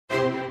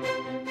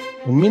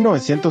En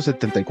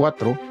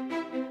 1974,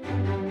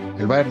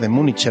 el Bayern de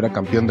Múnich era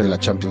campeón de la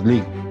Champions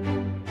League,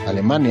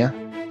 Alemania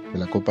de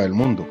la Copa del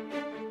Mundo,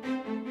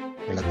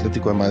 el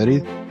Atlético de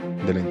Madrid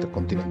de la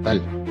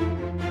Intercontinental,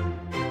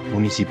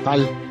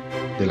 Municipal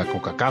de la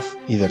CONCACAF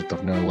y del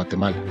Torneo de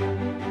Guatemala,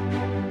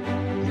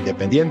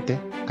 Independiente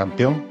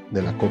campeón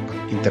de la Copa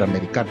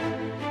Interamericana.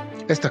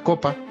 Esta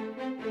copa,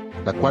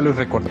 la cual hoy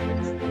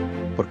recordamos,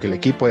 porque el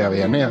equipo de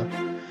Avellaneda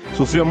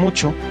sufrió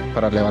mucho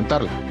para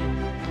levantarla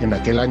en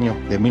aquel año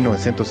de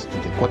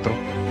 1974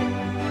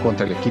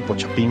 contra el equipo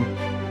Chapín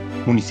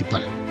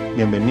Municipal.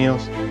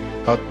 Bienvenidos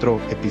a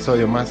otro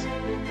episodio más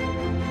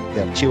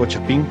de Archivo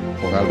Chapín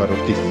con Álvaro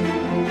Ortiz.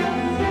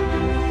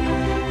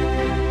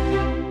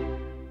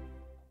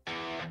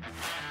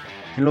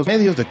 En los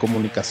medios de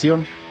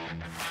comunicación,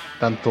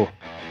 tanto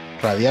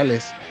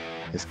radiales,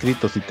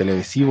 escritos y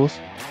televisivos,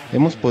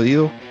 hemos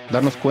podido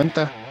darnos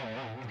cuenta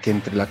que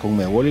entre la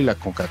Conmebol y la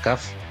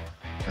CONCACAF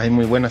hay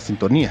muy buena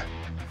sintonía,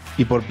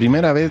 y por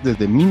primera vez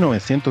desde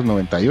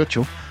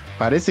 1998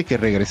 parece que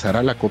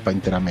regresará la Copa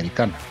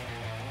Interamericana,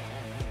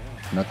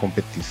 una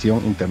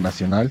competición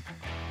internacional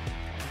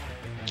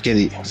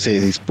que se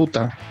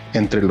disputa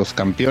entre los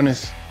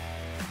campeones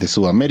de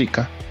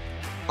Sudamérica,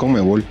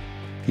 Conmebol,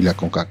 y la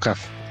CONCACAF,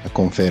 la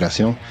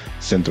Confederación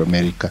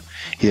Centroamérica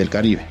y del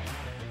Caribe.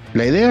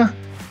 La idea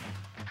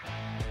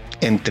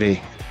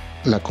entre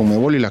la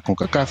Conmebol y la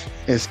CONCACAF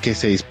es que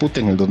se dispute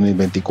en el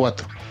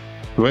 2024,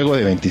 luego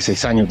de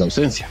 26 años de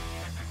ausencia,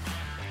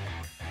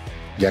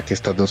 ya que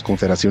estas dos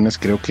confederaciones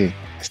creo que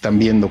están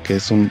viendo que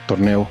es un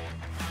torneo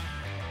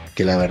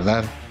que, la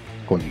verdad,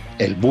 con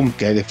el boom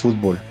que hay de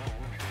fútbol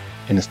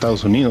en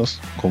Estados Unidos,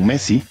 con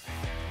Messi,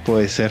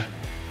 puede ser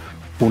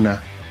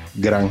una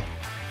gran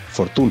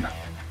fortuna.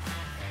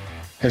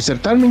 El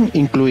certamen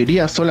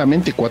incluiría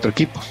solamente 4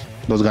 equipos,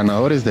 los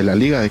ganadores de la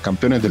Liga de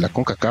Campeones de la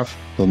CONCACAF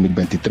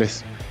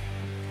 2023,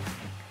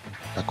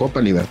 la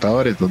Copa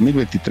Libertadores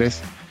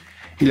 2023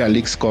 y la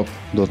Leagues Cup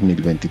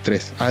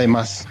 2023,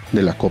 además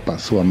de la Copa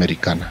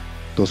Sudamericana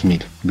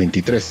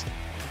 2023.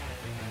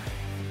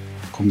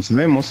 Como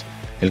sabemos,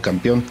 el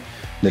campeón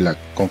de la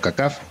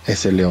CONCACAF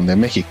es el León de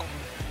México,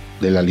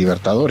 de la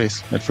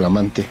Libertadores el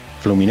flamante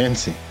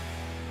Fluminense,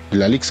 de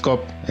la Leagues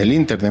Cup el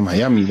Inter de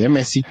Miami de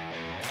Messi,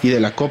 y de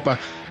la Copa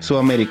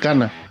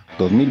Sudamericana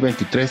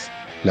 2023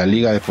 la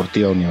Liga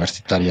Deportiva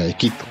Universitaria de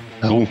Quito,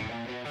 la U.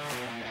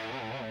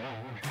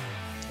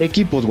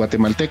 ¿Equipos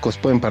guatemaltecos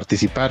pueden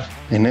participar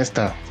en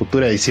esta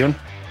futura edición?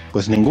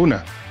 Pues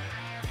ninguna,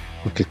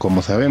 porque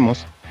como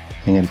sabemos,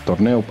 en el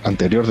torneo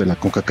anterior de la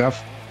CONCACAF,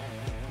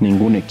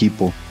 ningún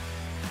equipo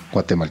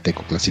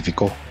guatemalteco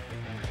clasificó.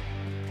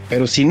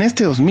 Pero si en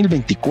este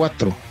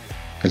 2024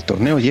 el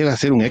torneo llega a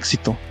ser un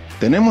éxito,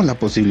 tenemos la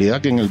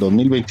posibilidad que en el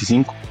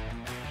 2025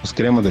 los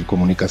cremas del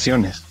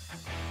Comunicaciones,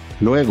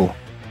 luego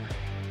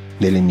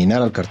de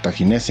eliminar al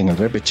Cartaginés en el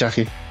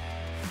repechaje,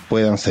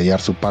 puedan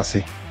sellar su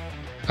pase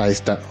a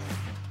esta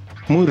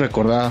muy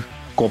recordada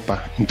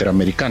Copa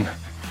Interamericana.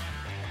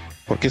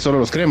 ¿Por qué solo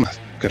los cremas?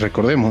 Que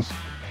recordemos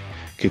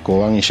que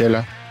Cobán y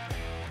Shela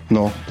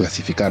no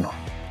clasificaron.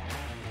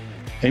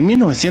 En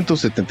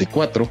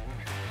 1974,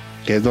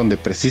 que es donde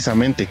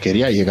precisamente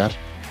quería llegar,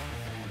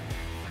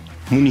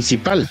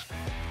 Municipal,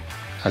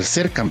 al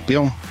ser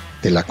campeón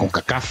de la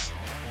CONCACAF,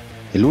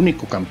 el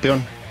único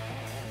campeón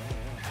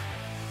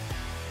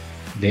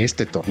de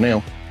este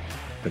torneo,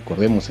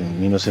 recordemos,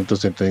 en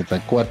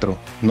 1974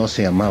 no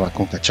se llamaba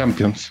Conca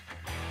Champions,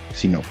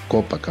 sino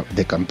Copa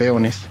de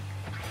Campeones,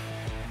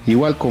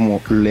 igual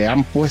como le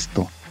han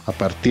puesto a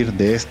partir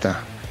de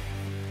esta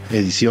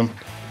edición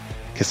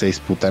que se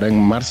disputará en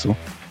marzo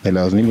de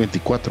la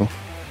 2024,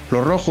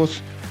 los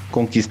rojos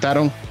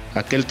conquistaron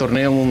aquel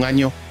torneo en un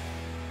año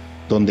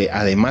donde,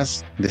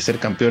 además de ser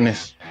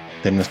campeones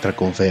de nuestra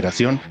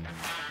confederación,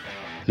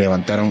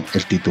 levantaron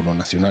el título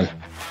nacional.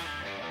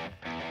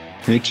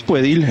 El equipo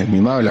edil, el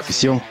mimado de la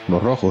afición,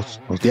 los rojos,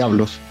 los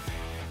diablos,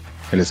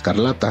 el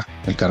escarlata,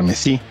 el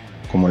carmesí,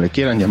 como le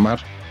quieran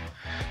llamar,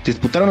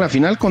 disputaron la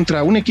final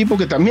contra un equipo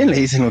que también le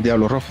dicen los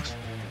diablos rojos,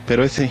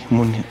 pero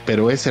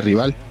ese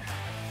rival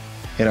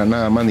era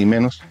nada más ni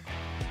menos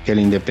que el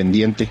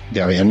Independiente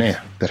de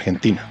Avellaneda, de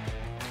Argentina,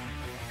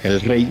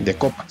 el rey de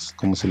copas,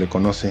 como se le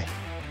conoce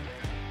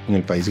en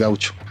el país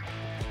gaucho.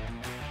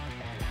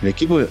 El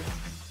equipo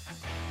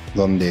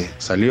donde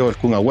salió el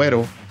Kun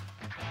Agüero,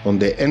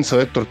 donde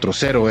Enzo Héctor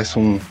Trocero es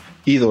un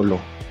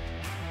ídolo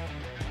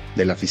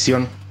de la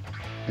afición.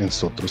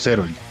 Enzo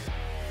Trocero, el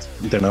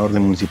entrenador de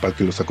Municipal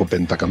que lo sacó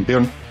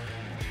pentacampeón,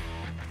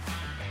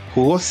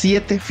 jugó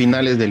 7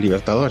 finales de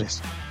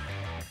Libertadores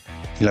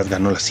y las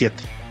ganó las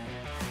 7.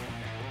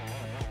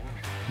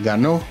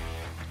 Ganó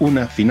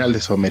una final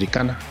de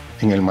Sudamericana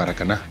en el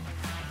Maracaná,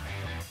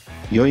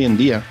 y hoy en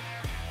día,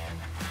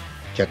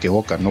 ya que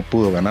Boca no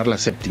pudo ganar la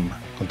 7ª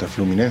contra el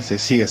Fluminense,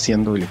 sigue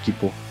siendo el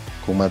equipo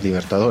con más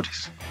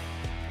Libertadores.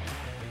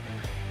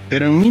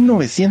 Pero en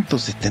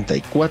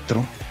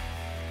 1974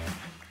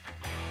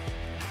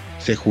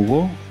 se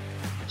jugó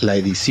la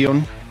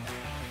edición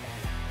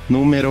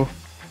número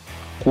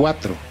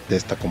 4 de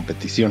esta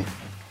competición.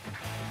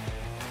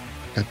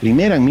 La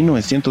primera en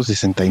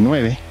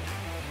 1969,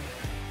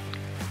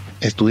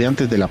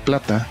 Estudiantes de La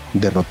Plata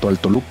derrotó al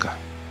Toluca.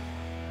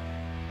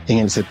 En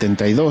el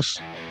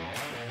 72,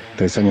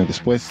 3 años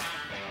después,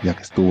 ya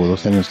que estuvo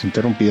 2 años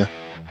interrumpida,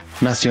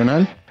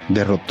 Nacional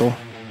derrotó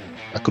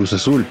a Cruz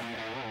Azul.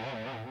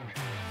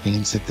 En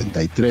el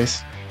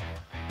 73,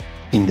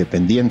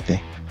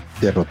 Independiente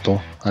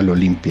derrotó al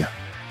Olimpia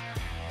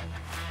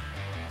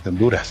de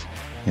Honduras.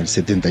 En el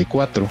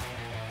 74,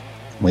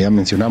 como ya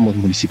mencionamos,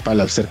 Municipal,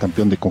 al ser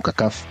campeón de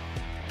CONCACAF,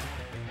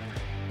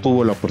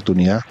 tuvo la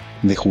oportunidad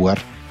de jugar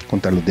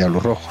contra los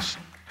Diablos Rojos.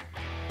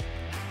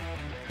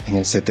 En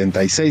el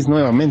 76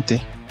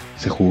 nuevamente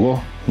se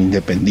jugó,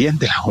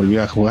 Independiente la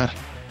volvió a jugar,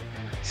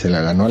 se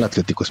la ganó al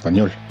Atlético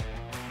Español.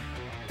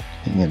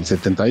 En el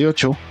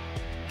 78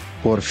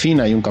 por fin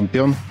hay un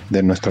campeón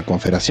de nuestra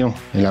confederación.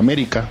 El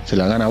América se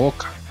la gana a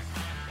Boca.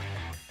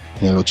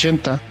 En el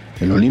 80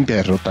 el Olimpia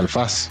derrota al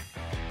FAS.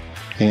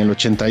 En el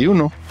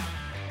 81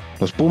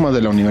 los Pumas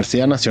de la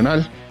Universidad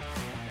Nacional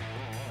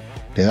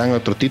le dan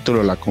otro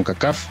título a la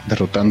CONCACAF,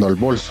 derrotando al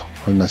Bolso,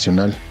 al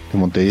Nacional de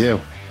Montevideo.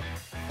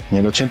 En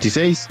el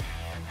 86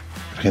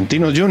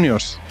 Argentinos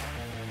Juniors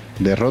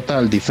derrota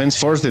al Defense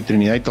Force de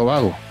Trinidad y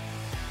Tobago.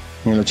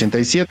 En el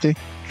 87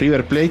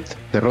 River Plate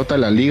derrota a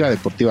la Liga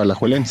Deportiva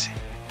Alajuelense,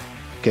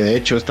 que de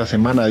hecho esta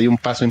semana dio un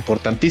paso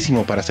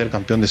importantísimo para ser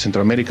campeón de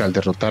Centroamérica al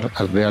derrotar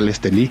al Real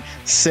Estelí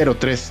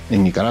 0-3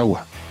 en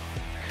Nicaragua.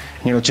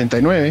 En el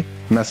 89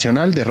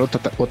 Nacional derrota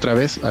otra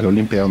vez al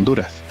Olimpia de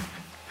Honduras.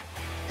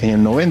 En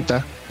el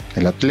 90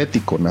 el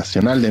Atlético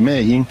Nacional de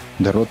Medellín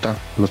derrota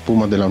a los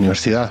Pumas de la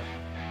Universidad.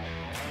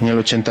 En el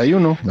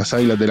 81 las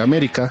Águilas del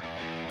América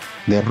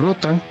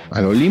derrotan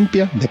al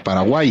Olimpia de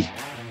Paraguay.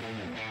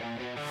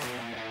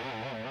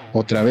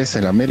 Otra vez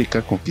el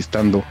América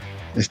conquistando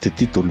este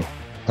título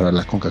para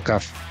la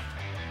CONCACAF.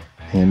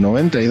 En el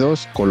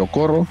 92 Colo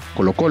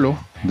Colo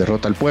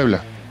derrota al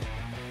Puebla,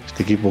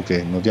 este equipo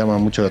que nos llama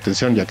mucho la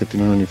atención ya que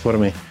tiene un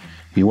uniforme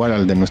igual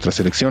al de nuestra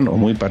selección o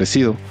muy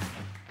parecido,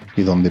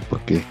 y donde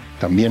porque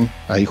también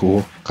ahí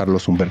jugó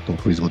Carlos Humberto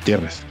Ruiz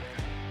Gutiérrez.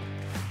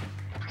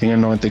 En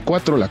el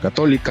 94 la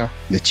Católica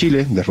de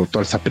Chile derrotó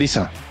al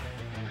Saprissa.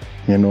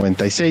 En el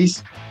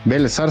 96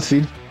 Vélez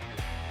Sarsfield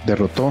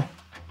derrotó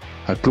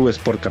al Club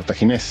Sport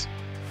Cartaginés,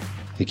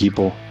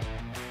 equipo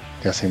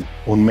que hace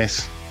un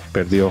mes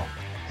perdió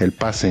el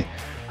pase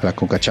a la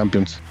Conca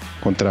Champions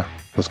contra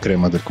los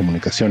Cremas de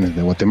Comunicaciones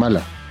de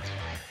Guatemala.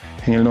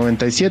 En el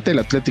 97 el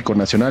Atlético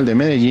Nacional de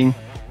Medellín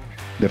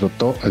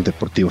derrotó al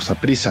Deportivo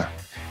Saprissa.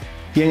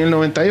 Y en el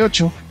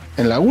 98,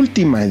 en la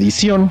última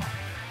edición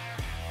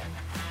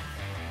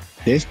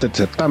de este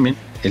certamen,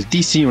 el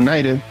DC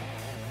United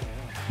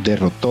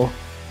derrotó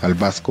al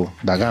Vasco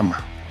da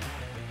Gama.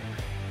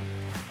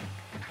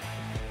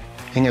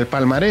 En el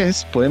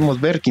palmarés podemos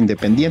ver que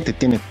Independiente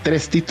tiene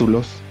 3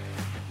 títulos,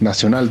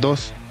 Nacional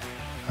 2,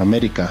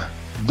 América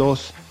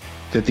 2,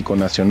 Atlético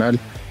Nacional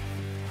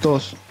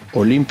 2,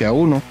 Olimpia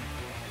 1,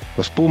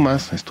 los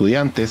Pumas,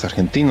 Estudiantes,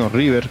 Argentinos,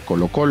 River,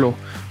 Colo Colo,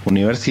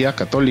 Universidad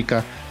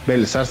Católica,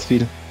 Vélez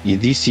Sarsfield y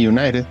DC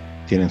United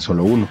tienen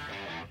solo 1.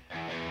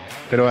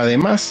 Pero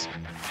además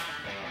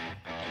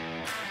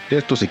de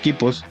estos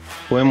equipos,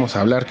 podemos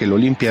hablar que el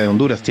Olimpia de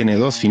Honduras tiene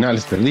 2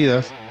 finales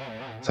perdidas,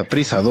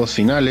 Saprissa 2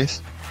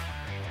 finales,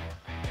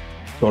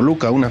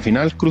 Toluca 1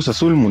 final, Cruz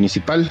Azul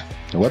Municipal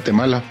de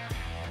Guatemala,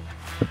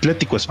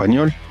 Atlético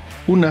Español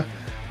 1,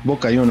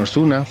 Boca Juniors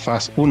 1,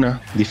 FAS 1,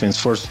 Defense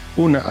Force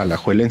 1,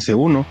 Alajuelense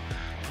 1,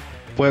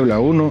 Puebla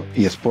 1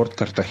 y Sport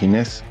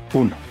Cartaginés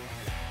 1.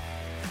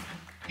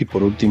 Y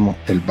por último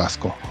el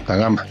Vasco da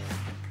Gama.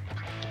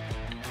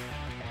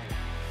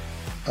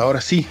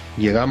 Ahora sí,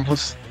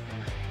 llegamos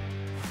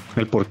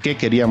al por qué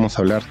queríamos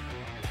hablar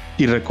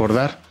y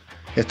recordar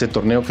este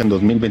torneo que en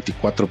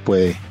 2024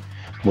 puede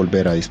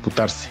volver a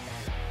disputarse.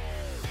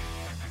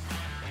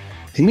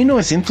 En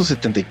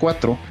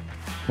 1974,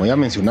 como ya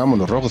mencionamos,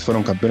 los Rojos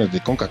fueron campeones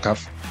de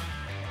CONCACAF.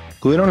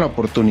 Tuvieron la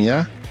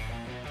oportunidad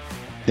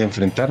de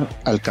enfrentar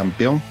al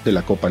campeón de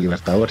la Copa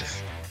Libertadores,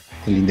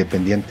 el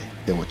Independiente,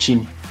 de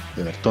Bocini,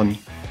 de Bertoni,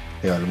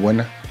 de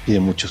Balbuena y de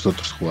muchos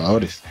otros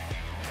jugadores.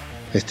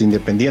 Este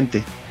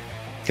Independiente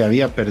que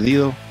había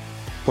perdido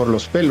por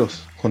los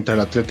pelos contra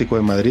el Atlético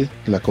de Madrid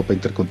en la Copa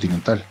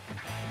Intercontinental.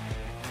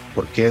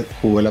 ¿Por qué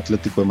jugó el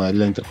Atlético de Madrid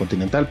la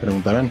Intercontinental?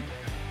 Preguntarán.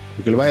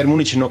 Porque el Bayern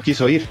Múnich no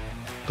quiso ir,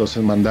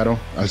 entonces mandaron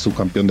al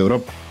subcampeón de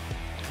Europa,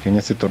 que en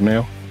este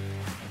torneo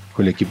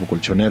fue el equipo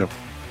colchonero,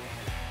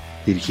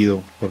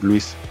 dirigido por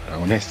Luis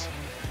Aragonés.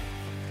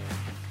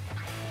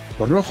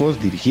 Los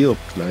Rojos, dirigido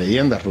por la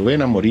leyenda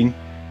Rubén Amorín,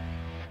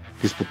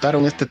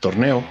 disputaron este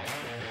torneo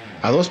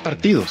a 2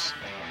 partidos.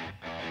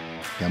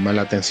 Llama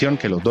la atención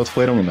que los 2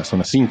 fueron en la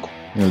zona 5,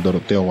 en el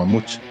Doroteo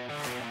Guamuch.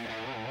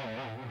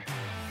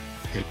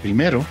 El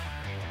primero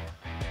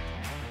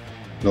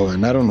lo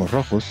ganaron los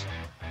Rojos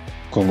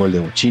con gol de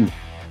Bocini,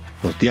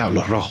 los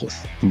Diablos Rojos,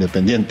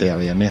 Independiente de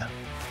Avellaneda.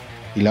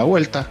 Y la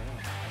vuelta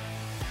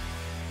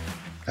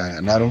la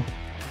ganaron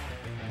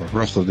los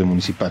Rojos de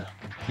Municipal.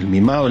 El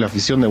mimado de la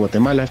afición de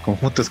Guatemala, el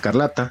conjunto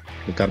escarlata,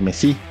 el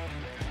carmesí,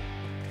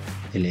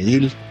 el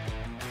Edil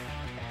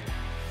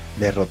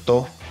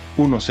derrotó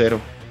 1-0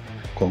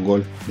 con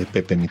gol de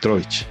Pepe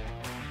Mitrovic.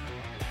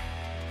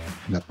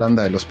 La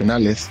tanda de los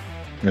penales,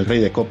 el rey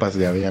de copas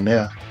de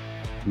Avellaneda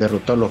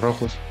derrotó a los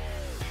rojos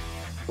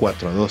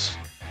 4-2.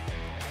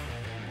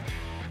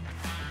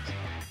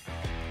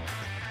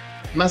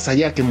 Más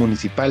allá que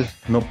Municipal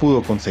no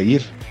pudo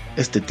conseguir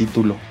este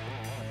título,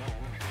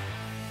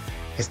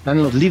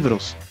 están los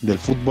libros del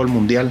fútbol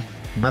mundial,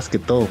 más que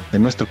todo de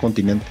nuestro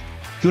continente,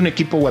 que un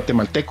equipo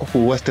guatemalteco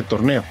jugó este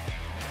torneo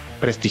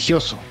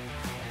prestigioso,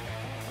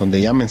 donde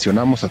ya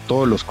mencionamos a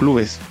todos los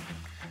clubes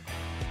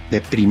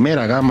de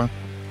primera gama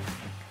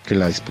que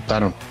la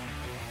disputaron.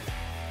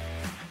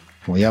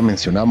 Como ya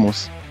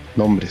mencionamos,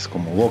 nombres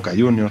como Boca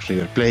Juniors,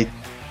 River Plate,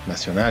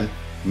 Nacional,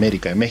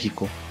 América de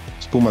México,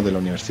 los Pumas de la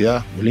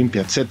Universidad,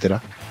 Olimpia, etc.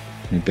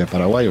 Olimpia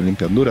Paraguay,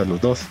 Olimpia Honduras,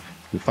 los dos,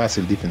 el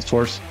Fácil, Defense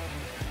Force,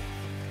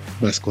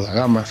 Vasco da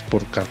Gama,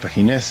 Sport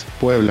Cartaginés,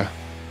 Puebla,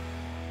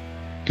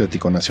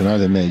 Atlético Nacional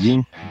de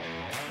Medellín,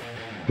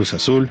 Cruz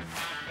Azul,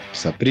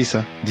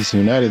 Saprissa, DC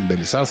United,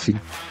 Vélez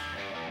Sarsfield,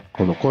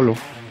 Colo Colo,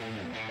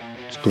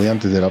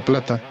 Estudiantes de La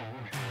Plata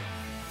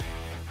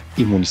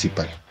y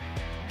Municipal.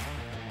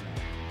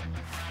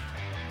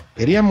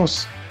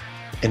 Queríamos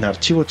en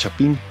Archivo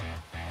Chapín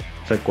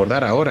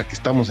recordar ahora que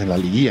estamos en la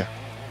liguilla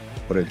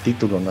por el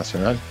título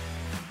nacional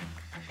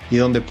y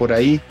donde por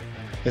ahí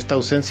esta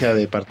ausencia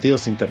de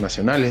partidos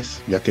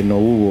internacionales, ya que no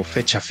hubo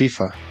fecha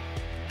FIFA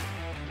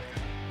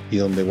y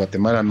donde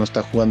Guatemala no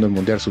está jugando el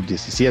Mundial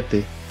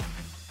Sub-17,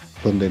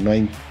 donde no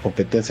hay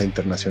competencia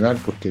internacional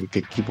porque el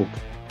equipo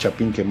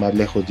Chapín que más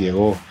lejos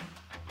llegó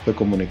fue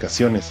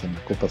Comunicaciones en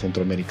la Copa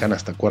Centroamericana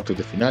hasta cuartos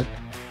de final.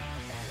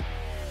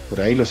 Por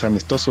ahí los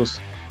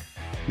amistosos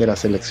de la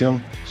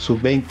selección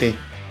Sub-20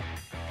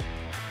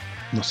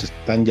 nos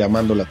están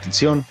llamando la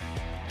atención.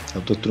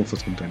 Los 2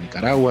 triunfos contra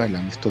Nicaragua, el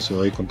amistoso de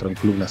hoy contra un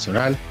club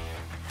nacional.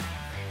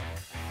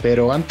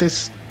 Pero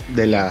antes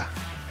de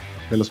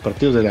los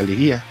partidos de la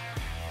liguilla,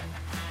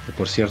 que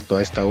por cierto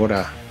a esta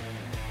hora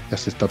ya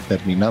se está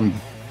terminando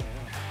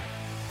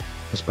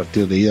los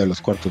partidos de ida a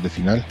los cuartos de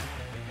final,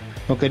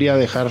 no quería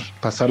dejar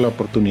pasar la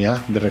oportunidad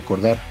de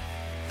recordar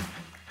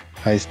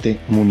a este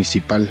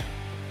Municipal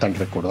tan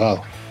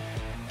recordado.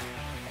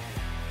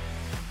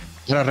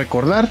 Para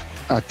recordar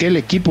a aquel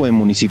equipo de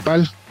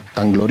Municipal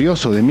tan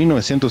glorioso de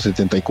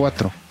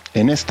 1974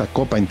 en esta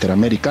Copa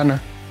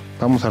Interamericana,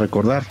 vamos a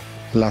recordar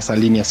las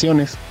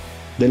alineaciones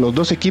de los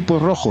 2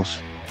 equipos rojos,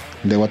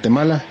 el de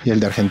Guatemala y el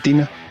de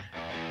Argentina,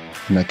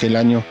 en aquel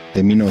año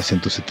de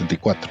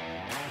 1974.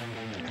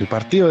 El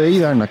partido de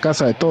ida en la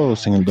casa de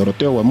todos, en el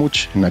Doroteo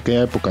Guamuch, en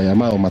aquella época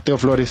llamado Mateo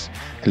Flores,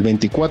 el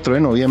 24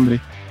 de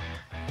noviembre,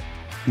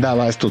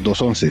 daba estos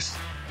 2 onces.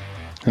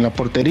 En la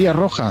portería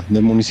roja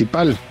del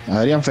Municipal,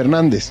 Adrián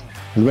Fernández,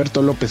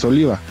 Alberto López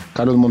Oliva,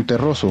 Carlos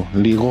Monterroso,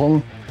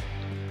 Ligón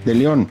de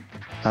León,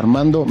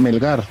 Armando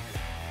Melgar,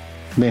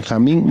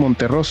 Benjamín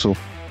Monterroso,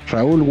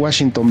 Raúl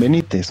Washington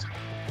Benítez,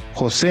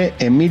 José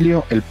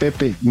Emilio El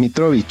Pepe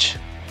Mitrovic,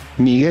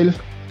 Miguel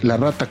La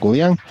Rata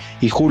Codián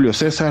y Julio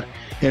César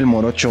El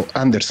Morocho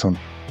Anderson.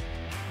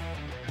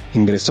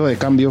 Ingresó de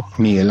cambio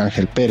Miguel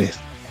Ángel Pérez.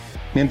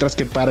 Mientras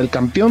que para el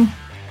campeón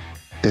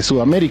de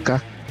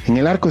Sudamérica, en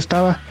el arco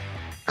estaba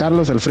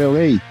Carlos Alfredo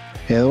Gay,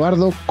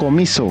 Eduardo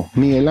Comiso,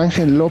 Miguel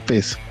Ángel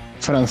López,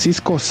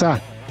 Francisco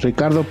Sá,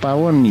 Ricardo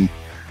Pavoni,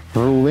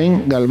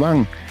 Rubén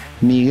Galván,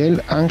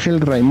 Miguel Ángel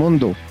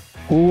Raimundo,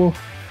 Hugo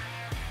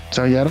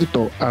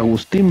Sayarto,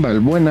 Agustín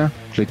Balbuena,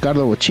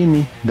 Ricardo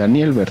Bocchini,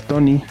 Daniel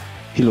Bertoni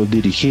y los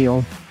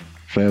dirigió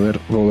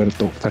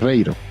Roberto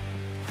Ferreiro.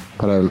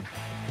 Para el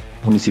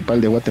Municipal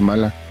de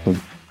Guatemala,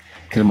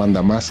 el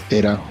mandamás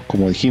era,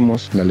 como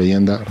dijimos, la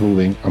leyenda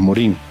Rubén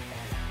Amorín.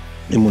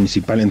 El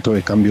Municipal entró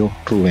de cambio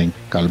Rubén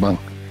Galván.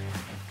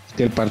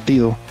 El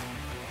partido,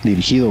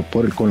 dirigido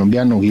por el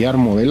colombiano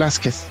Guillermo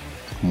Velázquez,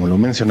 como lo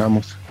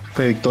mencionamos,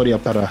 fue victoria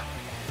para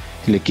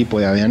el equipo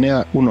de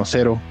Avellaneda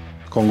 1-0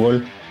 con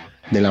gol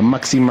de la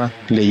máxima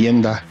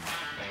leyenda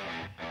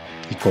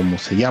y como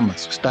se llama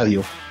su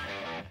estadio,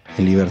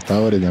 el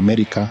Libertadores de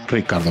América,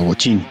 Ricardo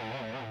Bocchini.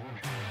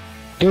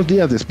 2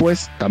 días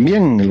después,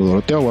 también en el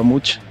Doroteo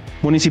Guamuch,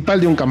 Municipal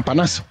dio un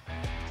campanazo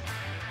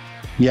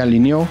y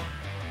alineó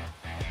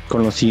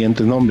con los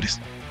siguientes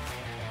nombres,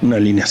 una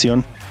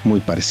alineación muy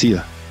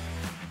parecida: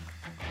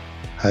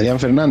 Adrián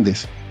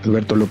Fernández,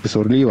 Alberto López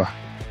Oliva,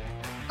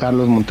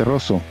 Carlos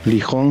Monterroso,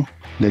 Lijón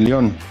de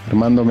León,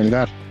 Armando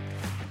Melgar,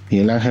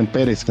 Miguel Ángel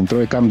Pérez, que entró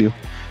de cambio,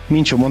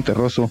 Mincho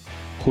Monterroso,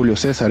 Julio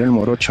César El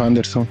Morocho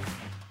Anderson,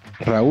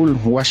 Raúl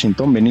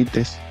Washington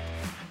Benítez,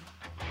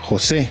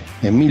 José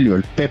Emilio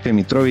El Pepe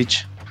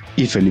Mitrovic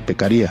y Felipe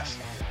Carías.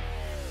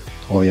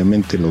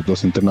 Obviamente los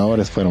 2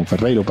 entrenadores fueron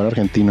Ferreiro para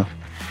Argentina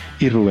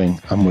y Rubén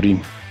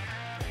Amorín.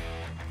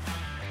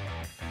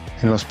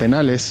 En los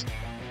penales,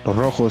 los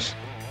rojos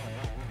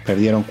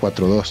perdieron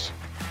 4-2,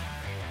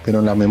 pero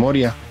en la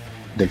memoria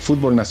del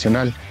fútbol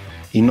nacional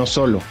y no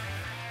solo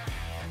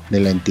de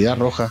la entidad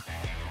roja,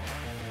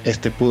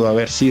 este pudo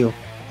haber sido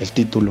el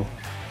título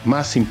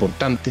más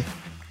importante,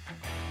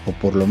 o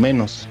por lo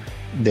menos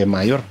de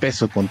mayor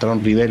peso contra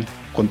un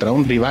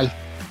rival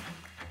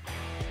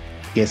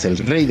que es el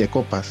rey de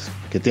copas,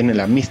 que tiene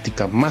la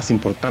mística más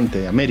importante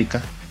de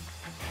América,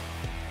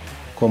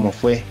 como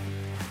fue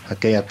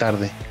aquella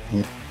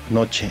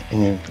noche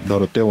en el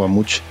Doroteo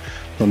Guamuch,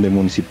 donde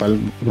Municipal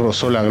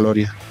rozó la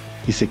gloria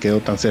y se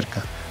quedó tan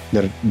cerca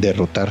de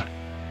derrotar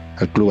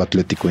al Club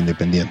Atlético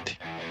Independiente,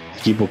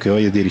 equipo que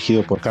hoy es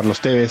dirigido por Carlos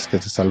Tevez,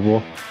 que se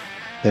salvó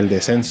del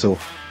descenso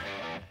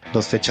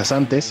 2 fechas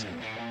antes,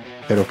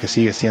 pero que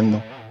sigue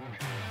siendo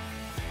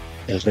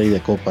el rey de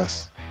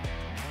copas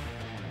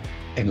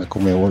en la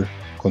Conmebol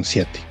con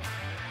 7.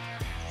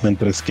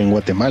 Mientras que en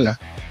Guatemala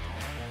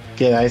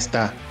queda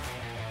esta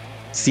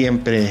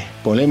siempre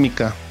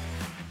polémica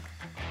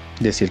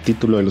de si el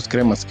título de los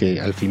cremas, que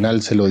al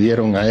final se lo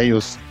dieron a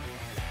ellos,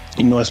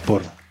 y no es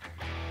por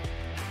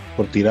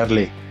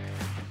tirarle,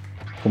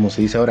 como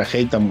se dice ahora,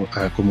 hate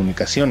a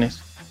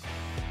comunicaciones,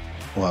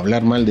 o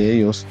hablar mal de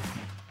ellos,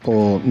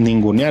 o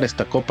ningunear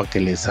esta copa que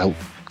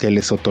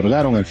les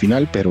otorgaron al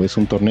final, pero es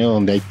un torneo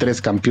donde hay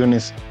 3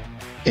 campeones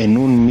en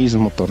un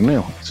mismo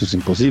torneo. Eso es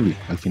imposible.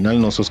 Al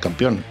final no sos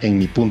campeón, en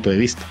mi punto de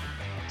vista.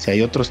 Si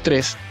hay otros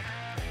 3,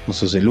 no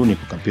sos el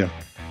único campeón.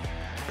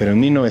 Pero en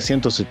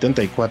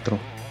 1974,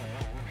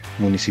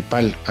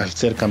 Municipal, al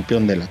ser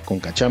campeón de la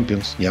Conca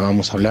Champions, ya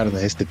vamos a hablar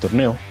de este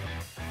torneo,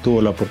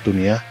 tuvo la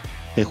oportunidad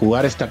de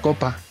jugar esta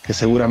copa, que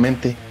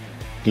seguramente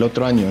el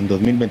otro año, en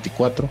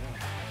 2024,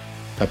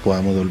 la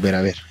podamos volver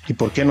a ver. ¿Y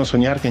por qué no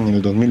soñar que en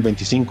el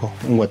 2025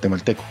 un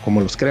guatemalteco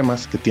como los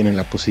cremas, que tienen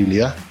la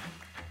posibilidad,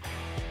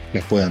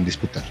 la puedan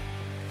disputar?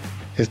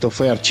 Esto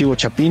fue Archivo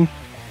Chapín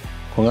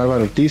con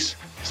Álvaro Ortiz.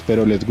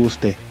 Espero les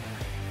guste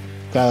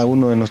cada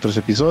uno de nuestros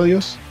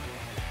episodios.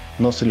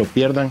 No se lo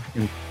pierdan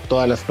en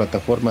todas las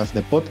plataformas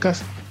de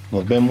podcast.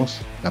 Nos vemos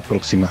la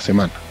próxima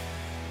semana.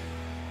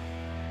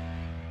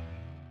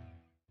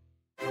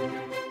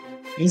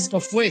 Esto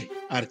fue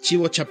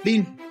Archivo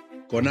Chapín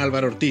con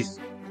Álvaro Ortiz.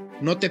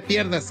 No te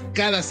pierdas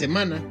cada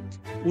semana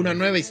una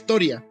nueva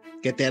historia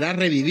que te hará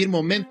revivir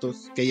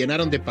momentos que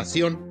llenaron de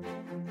pasión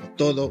a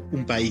todo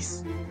un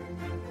país.